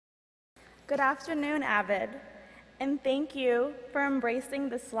Good afternoon, AVID, and thank you for embracing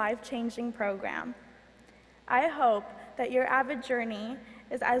this life-changing program. I hope that your AVID journey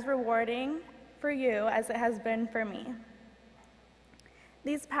is as rewarding for you as it has been for me.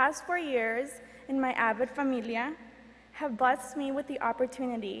 These past 4 years in my AVID familia have blessed me with the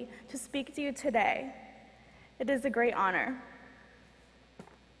opportunity to speak to you today. It is a great honor.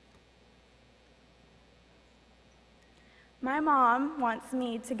 My mom wants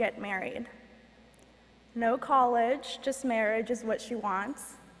me to get married. No college, just marriage is what she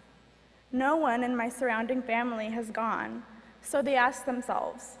wants. No one in my surrounding family has gone, so they ask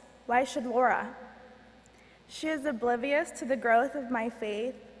themselves, why should Laura? She is oblivious to the growth of my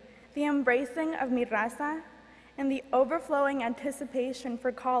faith, the embracing of mi raza, and the overflowing anticipation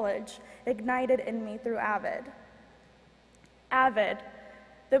for college ignited in me through AVID. AVID,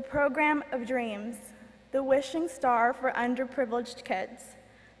 the program of dreams, the wishing star for underprivileged kids,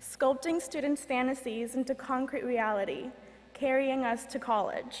 sculpting students' fantasies into concrete reality, carrying us to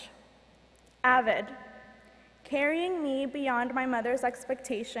college. AVID, carrying me beyond my mother's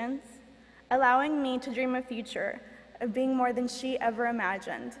expectations, allowing me to dream a future of being more than she ever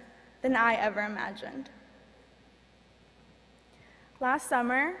imagined, than I ever imagined. Last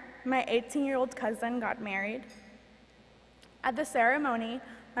summer, my 18-year-old cousin got married. At the ceremony,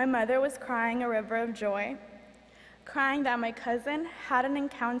 my mother was crying a river of joy, crying that my cousin hadn't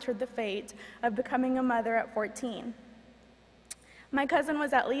encountered the fate of becoming a mother at 14. My cousin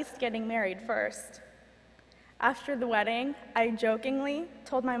was at least getting married first. After the wedding, I jokingly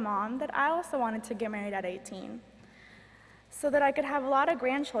told my mom that I also wanted to get married at 18, so that I could have a lot of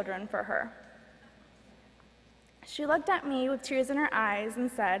grandchildren for her. She looked at me with tears in her eyes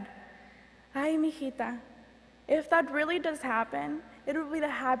and said, "Ay, mijita, if that really does happen, it will be the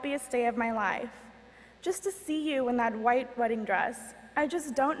happiest day of my life. Just to see you in that white wedding dress, I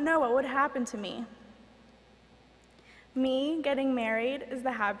just don't know what would happen to me." Me getting married is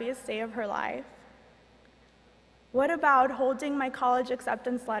the happiest day of her life. What about holding my college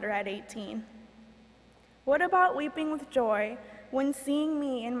acceptance letter at 18? What about weeping with joy when seeing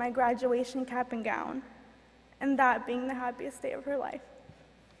me in my graduation cap and gown, and that being the happiest day of her life?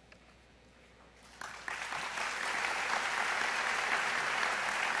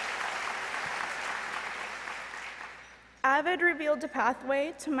 AVID revealed a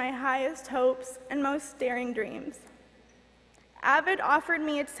pathway to my highest hopes and most daring dreams. AVID offered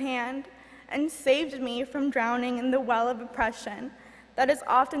me its hand and saved me from drowning in the well of oppression that is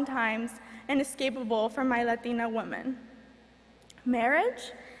oftentimes inescapable for my Latina woman.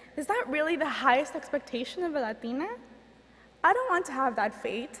 Marriage? Is that really the highest expectation of a Latina? I don't want to have that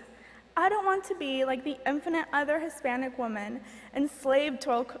fate. I don't want to be like the infinite other Hispanic woman enslaved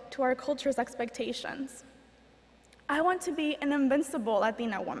to our culture's expectations. I want to be an invincible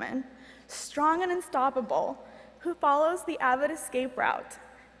Latina woman, strong and unstoppable, who follows the AVID escape route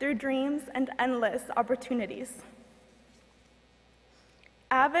through dreams and endless opportunities.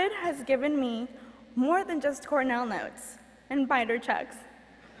 AVID has given me more than just Cornell notes and binder checks.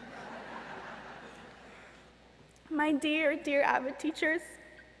 My dear, dear AVID teachers,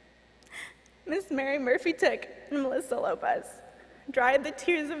 Miss Mary Murphy Tick and Melissa Lopez, dried the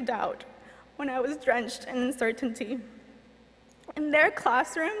tears of doubt when I was drenched in uncertainty. In their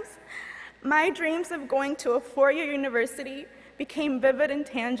classrooms, my dreams of going to a four-year university became vivid and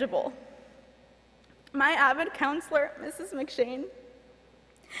tangible. My AVID counselor, Mrs. McShane,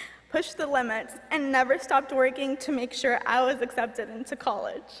 pushed the limits and never stopped working to make sure I was accepted into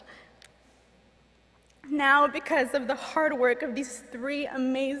college. Now, because of the hard work of these three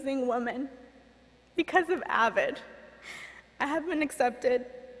amazing women, because of AVID, I have been accepted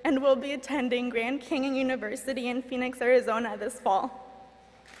and will be attending Grand Canyon University in Phoenix, Arizona this fall.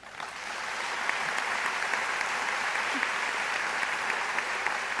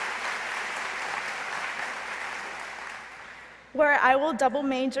 Where I will double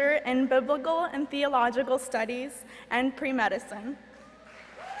major in biblical and theological studies and pre-medicine.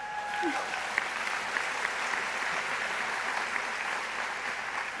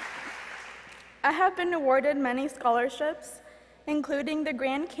 I have been awarded many scholarships, including the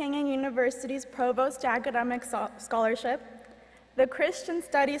Grand Canyon University's Provost Academic Scholarship, the Christian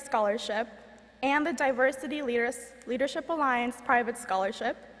Studies Scholarship, and the Diversity Leadership Alliance Private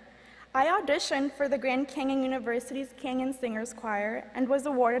Scholarship. I auditioned for the Grand Canyon University's Canyon Singers Choir and was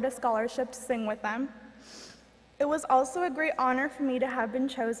awarded a scholarship to sing with them. It was also a great honor for me to have been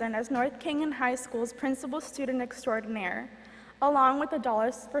chosen as North Canyon High School's Principal Student Extraordinaire, along with the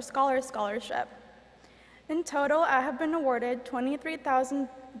Dollars for Scholars Scholarship. In total, I have been awarded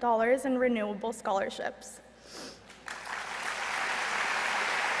 $23,000 in renewable scholarships.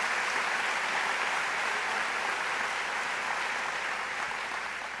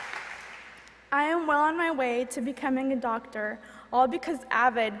 well on my way to becoming a doctor, all because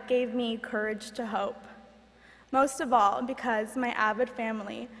AVID gave me courage to hope. Most of all, because my AVID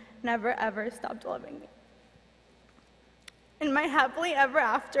family never ever stopped loving me. In my happily ever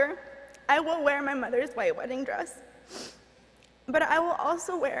after, I will wear my mother's white wedding dress, but I will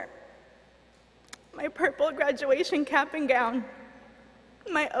also wear my purple graduation cap and gown,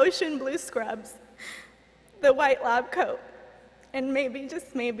 my ocean blue scrubs, the white lab coat, and maybe,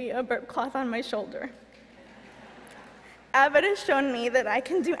 just maybe, a burp cloth on my shoulder. AVID has shown me that I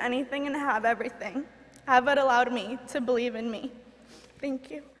can do anything and have everything. AVID allowed me to believe in me.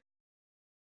 Thank you.